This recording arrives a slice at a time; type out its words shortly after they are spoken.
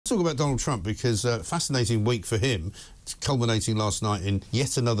talk about Donald Trump because fascinating week for him, culminating last night in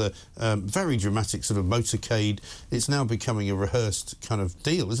yet another very dramatic sort of motorcade. It's now becoming a rehearsed kind of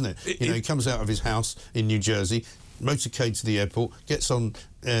deal, isn't it? He comes out of his house in New Jersey, motorcade to the airport, gets on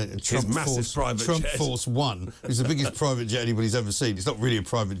Trump Force One, which is the biggest private jet anybody's ever seen. It's not really a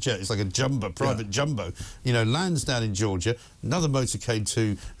private jet, it's like a private jumbo. You know, lands down in Georgia, another motorcade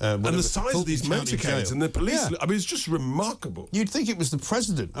to... and the size of these motorcades and the police, I mean, it's just remarkable. You'd think it was the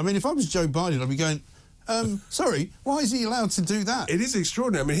president. I mean, if I was Joe Biden, I'd be going... sorry, why is he allowed to do that? It is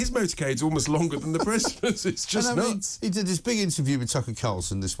extraordinary. I mean, his motorcade's almost longer than the president's. It's just nuts. He did this big interview with Tucker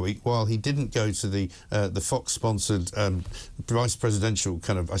Carlson this week while he didn't go to the Fox-sponsored vice presidential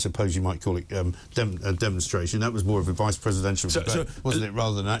kind of, I suppose you might call it, demonstration. That was more of a vice presidential debate, wasn't it,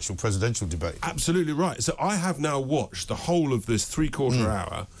 rather than an actual presidential debate? Absolutely right. So I have now watched the whole of this three-quarter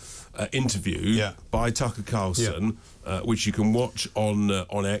hour interview by Tucker Carlson, which you can watch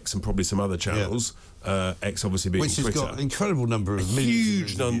on X and probably some other channels. X obviously being Which has Twitter. got an incredible number of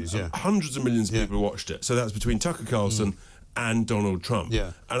huge number, hundreds of millions of people watched it. So that's between Tucker Carlson and Donald Trump.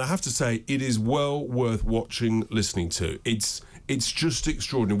 And I have to say, it is well worth watching, listening to. It's just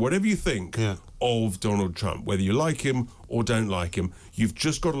extraordinary. Whatever you think of Donald Trump, whether you like him or don't like him, you've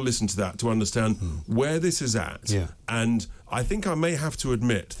just got to listen to that to understand where this is at. And I think I may have to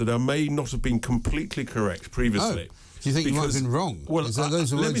admit that I may not have been completely correct previously. Oh. Do you think you might have been wrong? Well,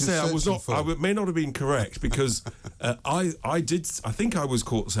 let me say I was not. I may not have been correct because I think I was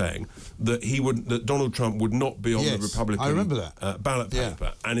caught saying that Donald Trump would not be on the Republican ballot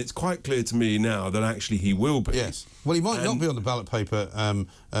paper, and it's quite clear to me now that actually he will be. Yes. Well, he might not be on the ballot paper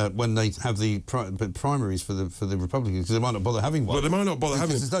when they have the primaries for the Republicans, because they might not bother having one. Well, they might not bother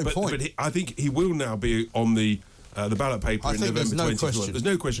having. There's no point. But I think he will now be on the ballot paper in November 2021. There's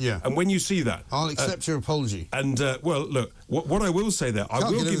no question. And when you see that, I'll accept your apology. And well, look, what I will say there, I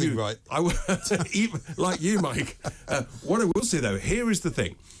will give you right. I will, like you, Mike. What I will say though, here is the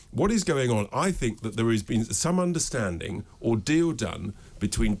thing: what is going on? I think that there has been some understanding or deal done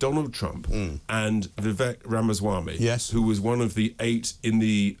between Donald Trump and Vivek Ramaswamy, who was one of the 8 in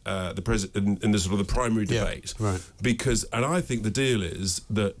the in the sort of the primary debate. Because, and I think the deal is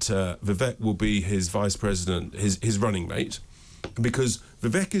that Vivek will be his vice president, his running mate, because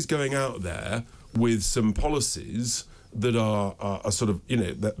Vivek is going out there with some policies that are sort of, you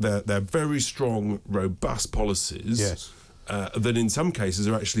know, they're very strong, robust policies. That in some cases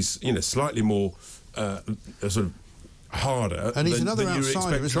are actually, you know, slightly more sort of harder and he's than another you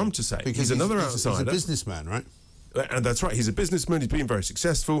outsider, expect Trump to say. Because he's another outsider. He's a businessman, right? And that's right, he's a businessman, he's been very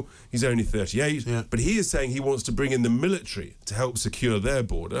successful, he's only 38, but he is saying he wants to bring in the military to help secure their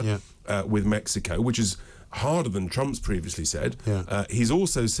border with Mexico, which is harder than Trump's previously said. He's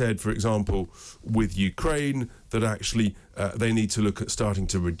also said, for example, with Ukraine, that actually they need to look at starting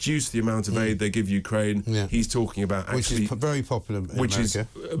to reduce the amount of aid they give Ukraine. He's talking about actually... Which is very popular in America.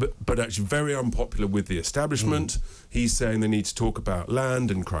 But actually very unpopular with the establishment. He's saying they need to talk about land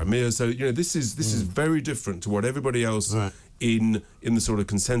and Crimea. So, you know, this is very different to what everybody else in the sort of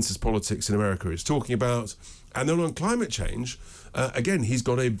consensus politics in America is talking about. And then on climate change, again, he's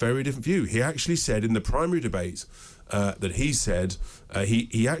got a very different view. He actually said in the primary debate that he said,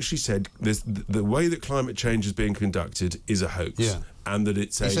 he actually said the way that climate change is being conducted is a hoax. And that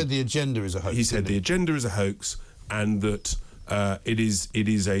it's He said the agenda is a hoax. He said the agenda is a hoax, and that it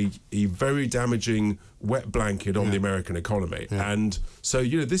is a very damaging wet blanket on the American economy. And so,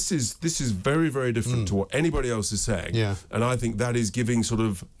 you know, this is very, very different to what anybody else is saying. And I think that is giving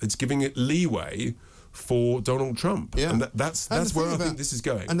it's giving it leeway for Donald Trump. And that's where I think this is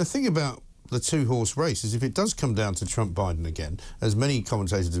going. And the thing about the two-horse race is if it does come down to Trump-Biden again, as many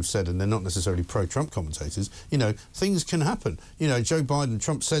commentators have said, and they're not necessarily pro-Trump commentators, you know, things can happen. You know, Joe Biden,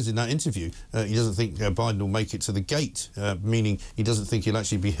 Trump says in that interview, he doesn't think Biden will make it to the gate, meaning he doesn't think he'll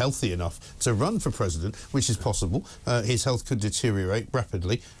actually be healthy enough to run for president, which is possible. His health could deteriorate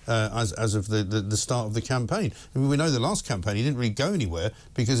rapidly as of the start of the campaign. I mean, we know the last campaign, he didn't really go anywhere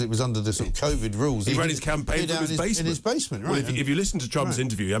because it was under the sort of COVID rules. He ran his campaign from his basement. In his basement, right. Well, if you listen to Trump's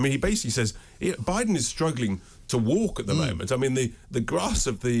interview, I mean, he basically says Biden is struggling to walk at the moment. I mean, the grass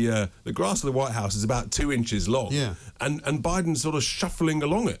of the White House is about 2 inches long, and Biden's sort of shuffling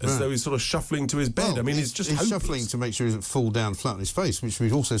along it as though he's sort of shuffling to his bed. I mean, he's shuffling to make sure he doesn't fall down flat on his face, which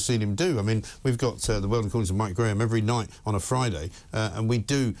we've also seen him do. I mean, we've got the World According to Mike Graham every night on a Friday, and we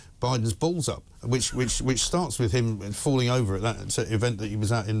do Biden's balls up, which starts with him falling over at that event that he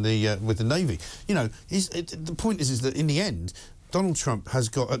was at in the with the Navy. You know, the point is that in the end, Donald Trump has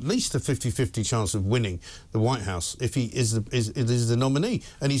got at least a 50-50 chance of winning the White House if he is the nominee.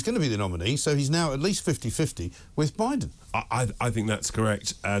 And he's going to be the nominee, so he's now at least 50-50 with Biden. I think that's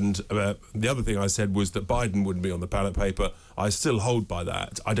correct. And the other thing I said was that Biden wouldn't be on the ballot paper. I still hold by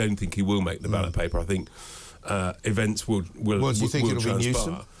that. I don't think he will make the ballot paper. I think events will Well, do you think it'll be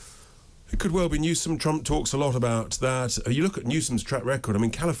Newsom? It could well be Newsom. Trump talks a lot about that. You look at Newsom's track record. I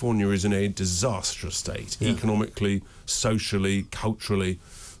mean, California is in a disastrous state, economically, socially, culturally.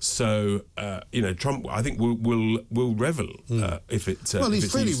 So, Trump, I think, will revel if it. Well,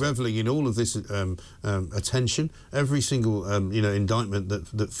 he's clearly reveling in all of this attention. Every single indictment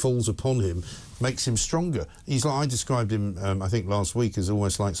that falls upon him makes him stronger. He's like, I described him, I think last week, as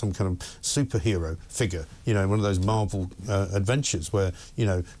almost like some kind of superhero figure. You know, one of those Marvel adventures where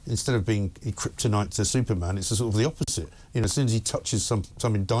instead of being kryptonite to Superman, it's sort of the opposite. As soon as he touches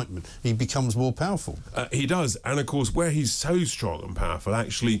some indictment, he becomes more powerful. He does, and of course, where he's so strong and powerful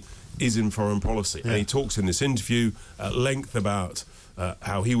actually is in foreign policy. And he talks in this interview at length about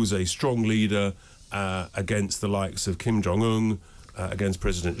how he was a strong leader against the likes of Kim Jong-un, against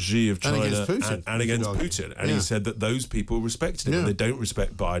President Xi of China, and against Putin. And he said that those people respected him. And they don't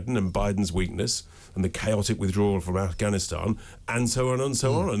respect Biden and Biden's weakness and the chaotic withdrawal from Afghanistan, and so on and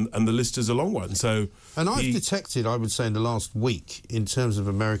so on. And the list is a long one. So, and I've detected, I would say, in the last week, in terms of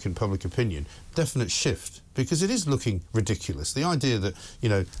American public opinion, definite shift, because it is looking ridiculous. The idea that,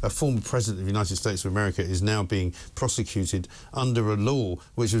 a former president of the United States of America is now being prosecuted under a law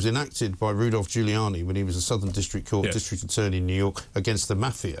which was enacted by Rudolph Giuliani when he was a Southern District Court District Attorney in New York against the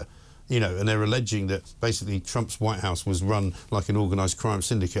mafia. And they're alleging that basically Trump's White House was run like an organised crime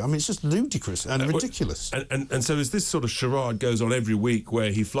syndicate. I mean, it's just ludicrous and ridiculous. And so as this sort of charade goes on every week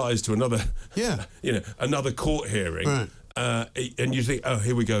where he flies to another, another court hearing, right. And you think, oh,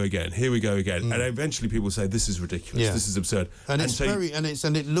 here we go again, and eventually people say, this is ridiculous, this is absurd, and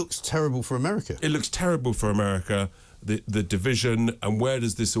it looks terrible for America. It looks terrible for America, the division, and where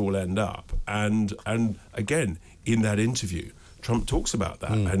does this all end up? And again, in that interview, Trump talks about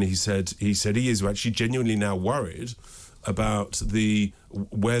that, and he said he is actually genuinely now worried about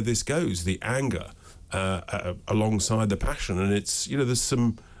where this goes, the anger alongside the passion, and it's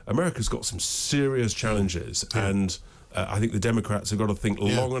America's got some serious challenges, and I think the Democrats have got to think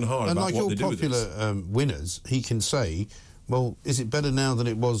long and hard about what they do with this. And like all popular winners, he can say, well, is it better now than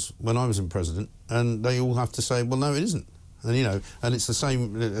it was when I was in president? And they all have to say, well, no, it isn't. And and it's the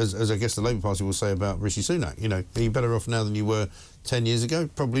same as I guess the Labour Party will say about Rishi Sunak. Are you better off now than you were 10 years ago?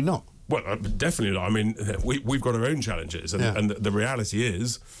 Probably not. Well, definitely not. I mean, we've got our own challenges, and the reality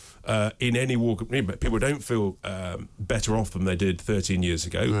is, in any walk, people don't feel better off than they did 13 years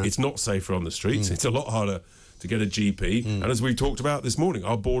ago. Right. It's not safer on the streets. It's a lot harder to get a GP. And as we talked about this morning,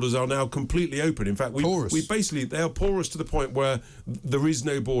 our borders are now completely open. In fact, they are porous to the point where there is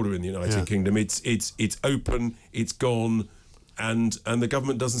no border in the United Kingdom. It's open, it's gone, and the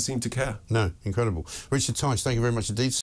government doesn't seem to care. No, incredible. Richard Tice, thank you very much indeed.